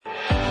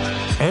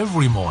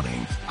every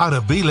morning.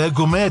 Arabile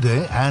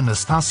Gumede and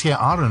Nastasia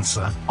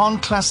Arendse on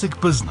Classic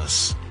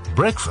Business.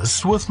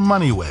 Breakfast with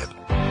MoneyWeb.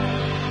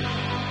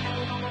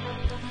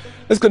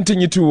 Let's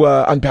continue to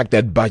unpack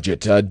that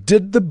budget.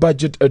 Did the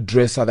budget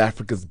address South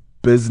Africa's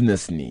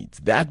business needs?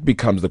 That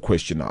becomes the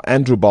question now.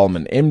 Andrew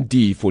Ballman,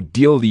 MD for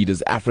Deal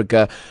Leaders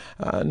Africa,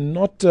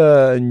 not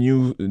a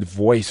new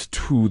voice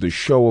to the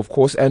show, of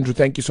course. Andrew,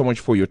 thank you so much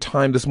for your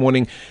time this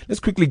morning. Let's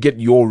quickly get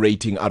your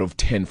rating out of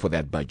 10 for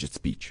that budget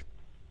speech.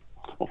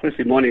 Well,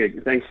 firstly,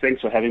 morning. Thanks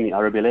for having me,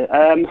 Arabile.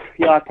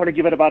 I'd probably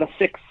give it about a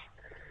 6.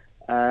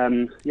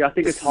 I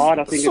think it's hard.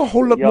 I think it's a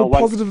whole lot more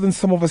positive than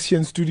some of us here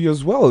in studio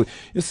as well.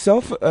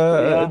 Yourself,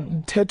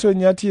 Teto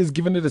Nyati has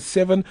given it a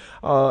 7.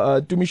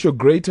 Dumisho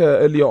Greater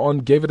earlier on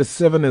gave it a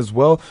 7 as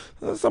well.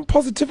 Some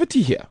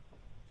positivity here.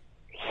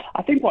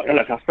 I think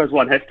I suppose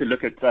one has to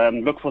look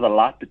for the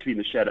light between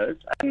the shadows.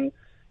 And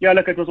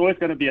it was always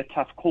going to be a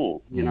tough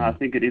call. I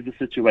think it is a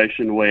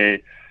situation where,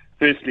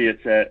 firstly,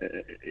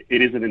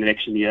 it is an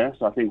election year,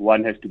 so I think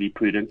one has to be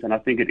prudent, and I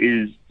think it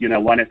is,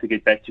 one has to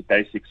get back to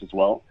basics as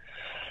well.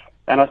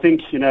 And I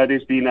think,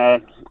 there's been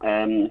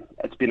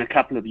it's been a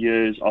couple of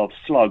years of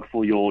slog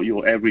for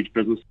your average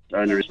business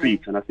owner in the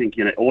street. And I think,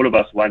 all of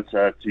us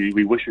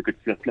we wish we could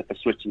flip a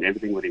switch and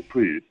everything would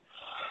improve.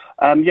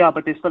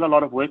 But there's still a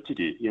lot of work to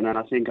do, and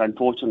I think,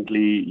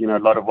 unfortunately, a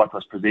lot of what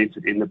was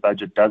presented in the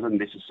budget doesn't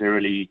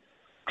necessarily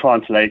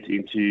translate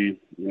into,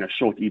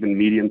 short, even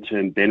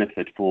medium-term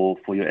benefit for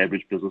your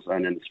average business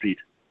owner in the street.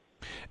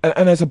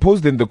 And I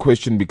suppose then the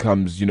question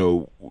becomes,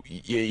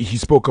 he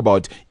spoke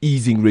about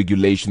easing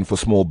regulation for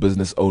small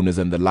business owners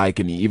and the like,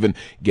 and he even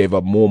gave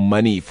up more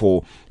money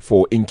for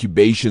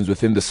incubations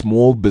within the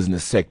small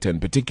business sector in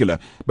particular.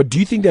 But do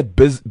you think that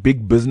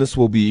big business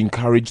will be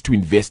encouraged to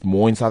invest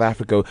more in South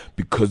Africa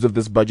because of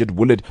this budget?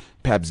 Will it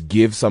perhaps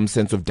give some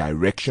sense of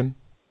direction?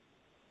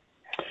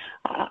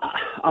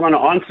 I'm going to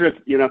answer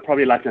it,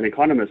 probably like an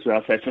economist, where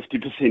I'll say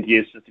 50%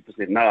 yes,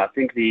 50% no. I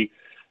think the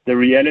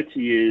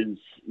reality is,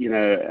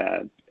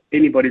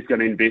 anybody's going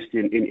to invest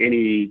in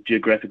any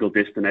geographical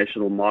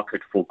destination or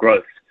market for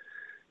growth.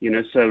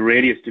 So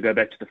really it's to go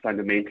back to the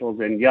fundamentals.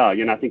 And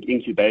I think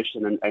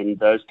incubation and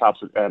those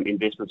types of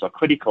investments are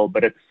critical,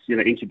 but it's,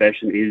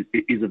 incubation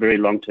is a very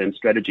long-term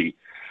strategy.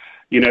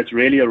 It's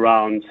really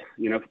around,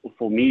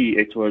 for me,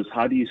 it was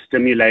how do you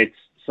stimulate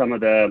some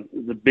of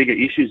the bigger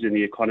issues in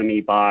the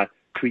economy by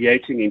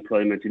creating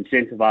employment,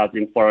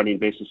 incentivizing foreign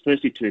investors,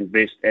 firstly to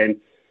invest and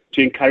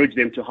to encourage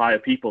them to hire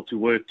people to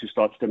work to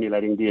start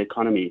stimulating the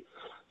economy.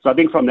 So I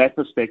think from that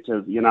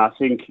perspective, I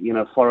think,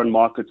 foreign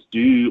markets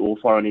or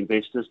foreign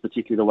investors,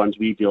 particularly the ones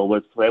we deal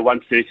with, they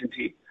want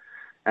certainty.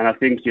 And I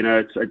think,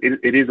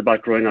 it is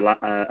about drawing a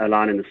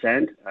line in the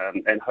sand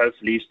and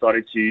hopefully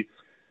starting to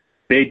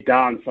bed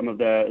down some of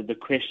the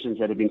questions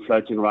that have been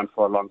floating around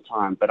for a long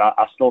time. But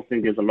I still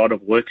think there's a lot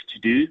of work to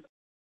do,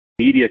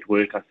 immediate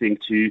work, I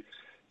think, to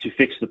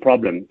fix the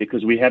problem,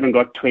 because we haven't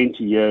got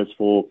 20 years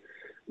for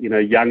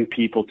young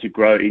people to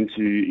grow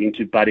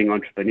into budding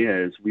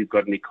entrepreneurs. We've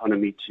got an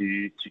economy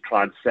to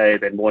try and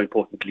save and, more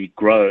importantly,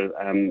 grow,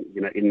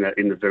 in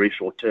the very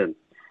short term.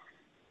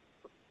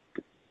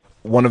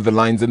 One of the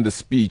lines in the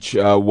speech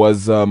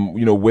was,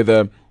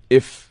 whether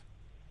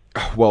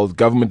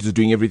government is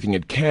doing everything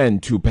it can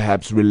to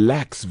perhaps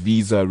relax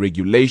visa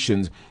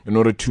regulations in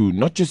order to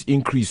not just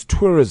increase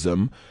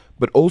tourism,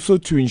 but also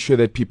to ensure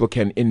that people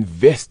can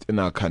invest in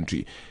our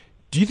country.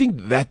 Do you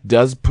think that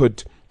does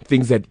put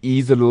things at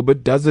ease a little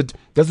bit? Does it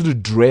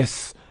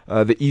address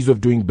the ease of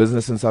doing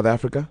business in South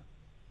Africa?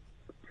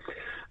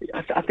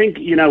 I think,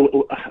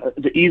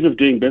 the ease of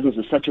doing business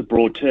is such a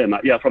broad term.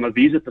 From a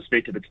visa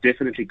perspective, it's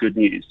definitely good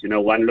news.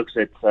 One looks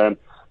at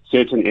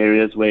certain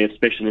areas where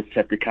specialists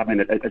have to come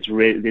in.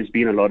 There's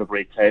been a lot of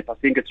red tape. I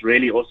think it's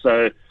really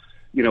also,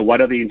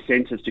 what are the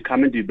incentives to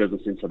come and do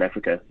business in South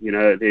Africa?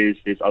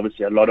 There's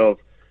obviously a lot of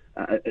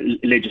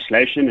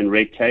legislation and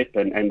red tape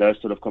and those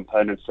sort of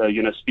components. So,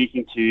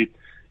 speaking to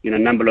a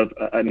number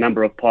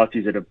of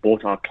parties that have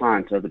bought our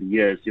clients over the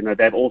years,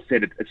 they've all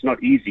said it's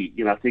not easy.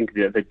 I think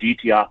the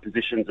DTR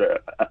positions are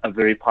a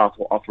very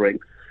powerful offering,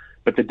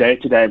 but the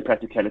day-to-day and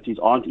practicalities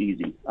aren't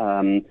easy.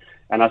 And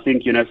I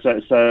think,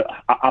 so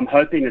I'm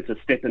hoping it's a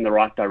step in the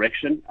right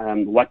direction.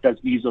 What does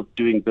ease of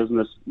doing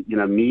business,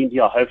 mean?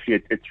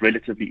 Hopefully it's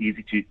relatively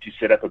easy to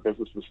set up a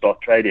business and start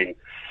trading.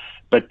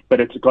 But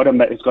it's got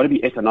to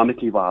be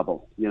economically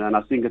viable, and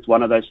I think it's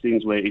one of those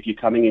things where if you're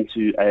coming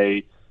into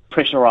a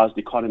pressurized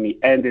economy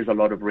and there's a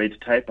lot of red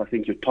tape, I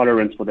think your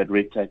tolerance for that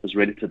red tape is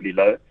relatively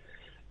low.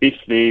 If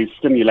there's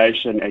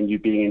stimulation and you're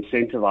being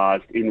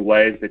incentivized in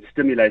ways that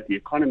stimulate the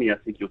economy, I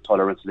think your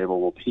tolerance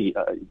level will be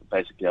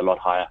basically a lot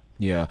higher.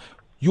 Yeah.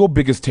 Your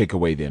biggest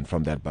takeaway then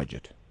from that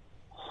budget?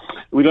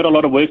 We got a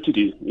lot of work to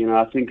do.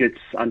 I think it's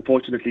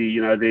unfortunately,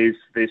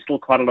 there's still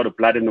quite a lot of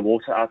blood in the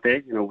water out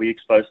there. We're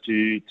exposed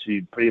to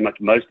pretty much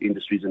most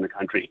industries in the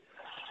country.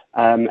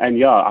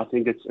 I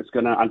think it's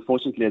going to,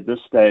 unfortunately, at this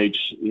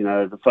stage,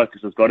 the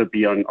focus has got to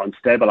be on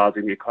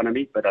stabilizing the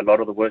economy, but a lot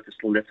of the work is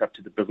still left up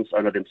to the business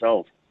owner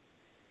themselves.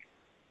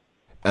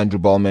 Andrew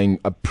Ballman,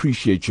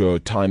 appreciate your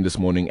time this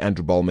morning.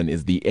 Andrew Ballman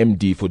is the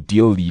MD for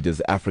Deal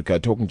Leaders Africa,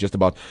 talking just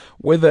about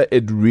whether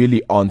it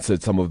really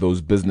answered some of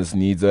those business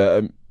needs.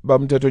 Mteto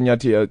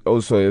Nyati,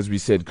 also, as we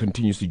said,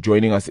 continuously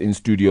joining us in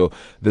studio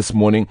this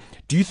morning.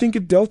 Do you think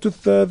it dealt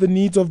with the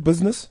needs of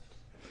business?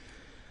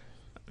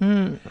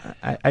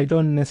 I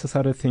don't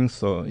necessarily think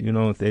so.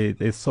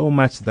 There's so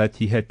much that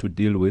he had to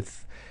deal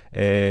with.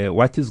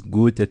 What is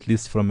good, at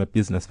least from a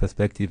business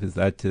perspective, is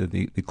that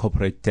the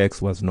corporate tax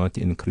was not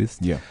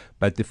increased. Yeah.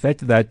 But the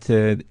fact that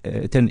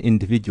at an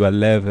individual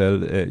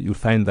level, you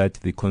find that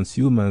the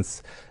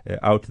consumers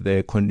out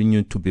there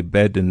continue to be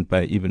burdened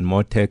by even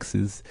more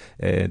taxes,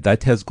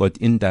 that has got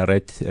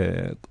indirect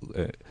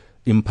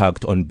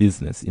impact on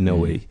business in a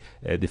way.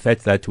 The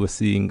fact that we're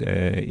seeing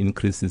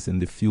increases in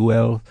the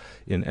fuel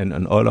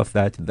and all of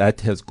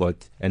that has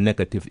got a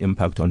negative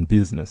impact on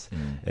business.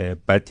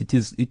 But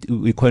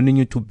we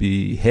continue to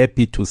be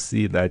happy to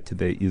see that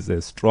there is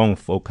a strong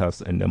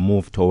focus and a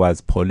move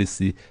towards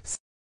policy.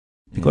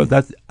 Because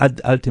that's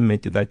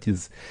ultimately that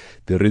is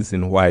the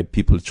reason why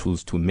people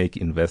choose to make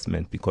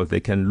investment, because they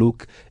can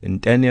look in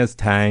 10 years'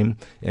 time,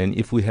 and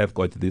if we have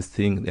got this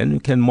thing, then we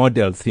can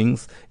model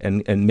things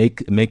and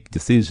make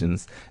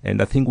decisions.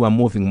 And I think we're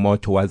moving more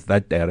towards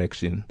that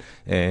direction.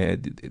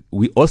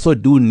 We also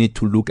do need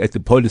to look at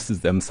the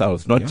policies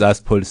themselves, not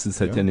just policy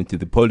certainty.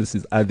 The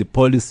policies are the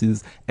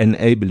policies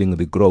enabling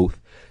the growth.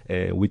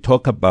 We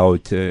talk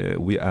about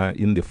we are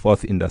in the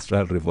fourth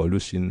industrial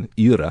revolution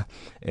era,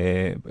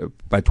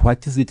 but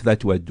what is it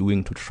that we're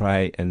doing to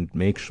try and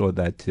make sure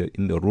that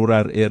in the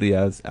rural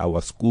areas, our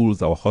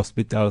schools, our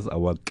hospitals,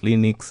 our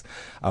clinics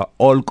are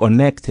all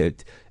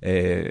connected,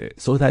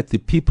 so that the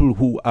people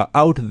who are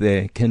out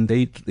there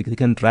they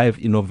can drive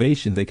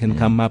innovation, they can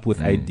come up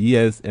with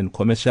ideas and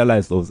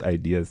commercialize those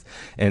ideas,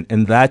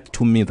 and that,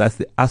 to me, that's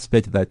the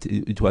aspect that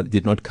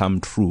did not come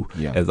true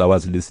as I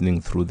was listening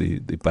through the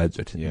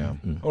budget.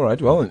 All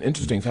right, well, an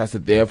interesting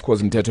facet there. Of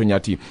course, Mteto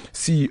Nyati,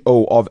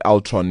 CEO of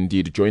Altron,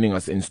 indeed, joining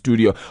us in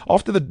studio.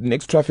 After the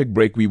next traffic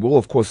break, we will,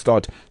 of course,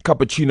 start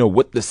Cappuccino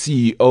with the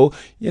CEO.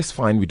 Yes,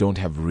 fine, we don't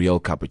have real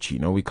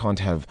cappuccino. We can't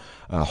have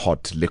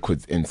hot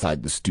liquids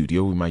inside the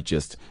studio. We might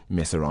just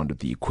mess around with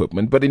the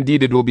equipment. But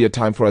indeed, it will be a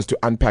time for us to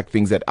unpack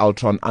things at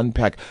Altron,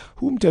 unpack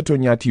who Mteto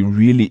Nyati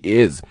really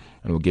is.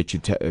 And we'll get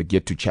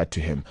to chat to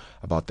him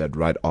about that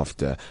right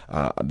after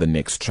the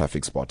next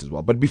traffic spot as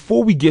well. But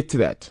before we get to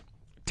that,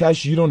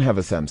 Tash, you don't have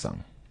a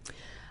Samsung.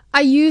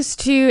 I used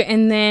to,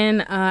 and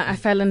then I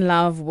fell in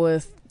love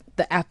with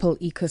the Apple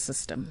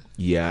ecosystem.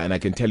 Yeah, and I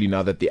can tell you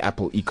now that the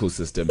Apple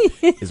ecosystem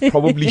is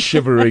probably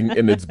shivering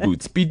in its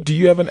boots. Pete, do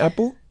you have an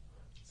Apple?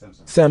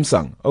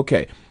 Samsung.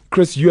 Okay.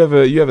 Chris, you have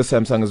a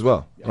Samsung as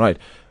well. Yeah. Right.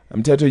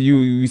 Mteto,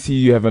 you see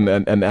you have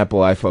an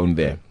Apple iPhone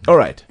there. All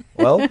right.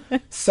 Well,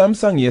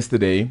 Samsung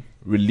yesterday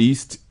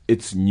released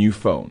its new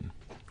phone,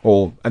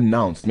 or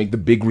announced, make the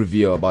big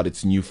reveal about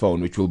its new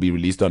phone, which will be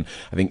released on,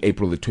 I think,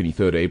 April the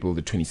 23rd or April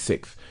the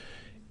 26th.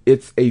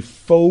 It's a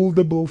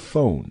foldable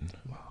phone,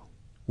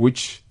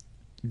 which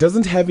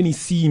doesn't have any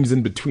seams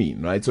in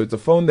between, right? So it's a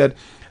phone that,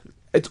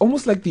 it's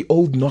almost like the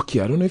old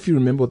Nokia. I don't know if you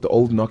remember what the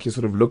old Nokia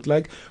sort of looked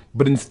like,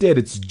 but instead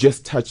it's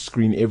just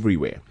touchscreen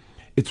everywhere.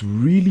 It's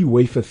really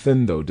wafer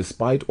thin, though,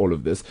 despite all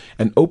of this,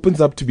 and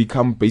opens up to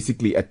become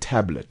basically a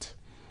tablet.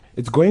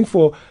 It's going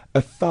for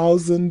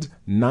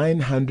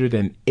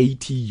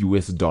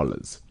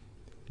 $1,980.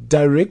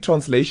 Direct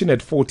translation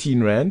at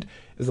 14 Rand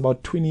is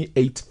about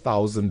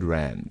 28,000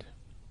 Rand.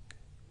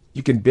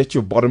 You can bet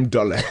your bottom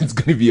dollar it's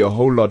going to be a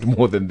whole lot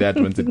more than that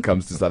once it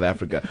comes to South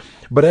Africa.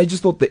 But I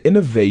just thought the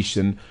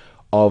innovation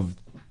of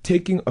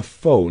taking a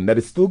phone that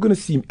is still going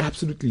to seem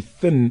absolutely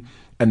thin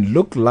and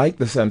look like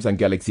the Samsung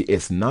Galaxy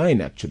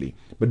S9 actually,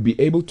 but be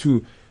able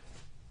to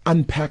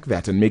unpack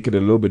that and make it a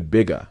little bit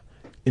bigger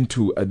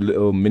into a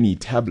little mini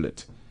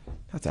tablet.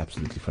 That's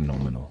absolutely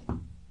phenomenal.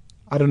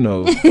 I don't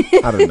know.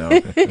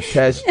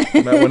 Cash,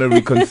 you might want to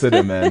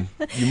reconsider, man.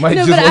 You might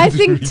no, just but want I to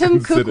think reconsider.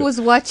 Tim Cook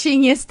was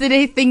watching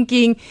yesterday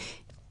thinking,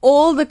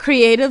 all the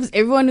creatives,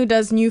 everyone who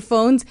does new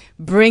phones,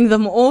 bring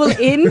them all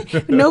in.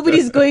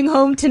 Nobody's going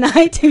home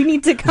tonight. We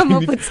need to come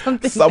up with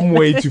something. Some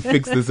way to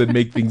fix this and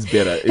make things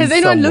better. Has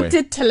anyone looked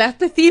at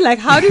telepathy? Like,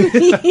 how do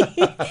we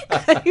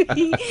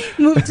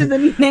move to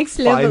the next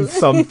level? Find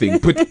something.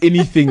 Put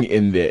anything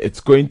in there.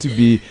 It's going to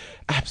be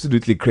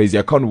absolutely crazy.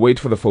 I can't wait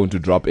for the phone to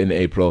drop in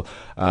April.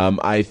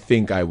 I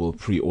think I will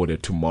pre-order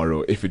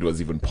tomorrow if it was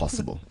even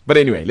possible. But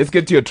anyway, let's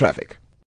get to your traffic.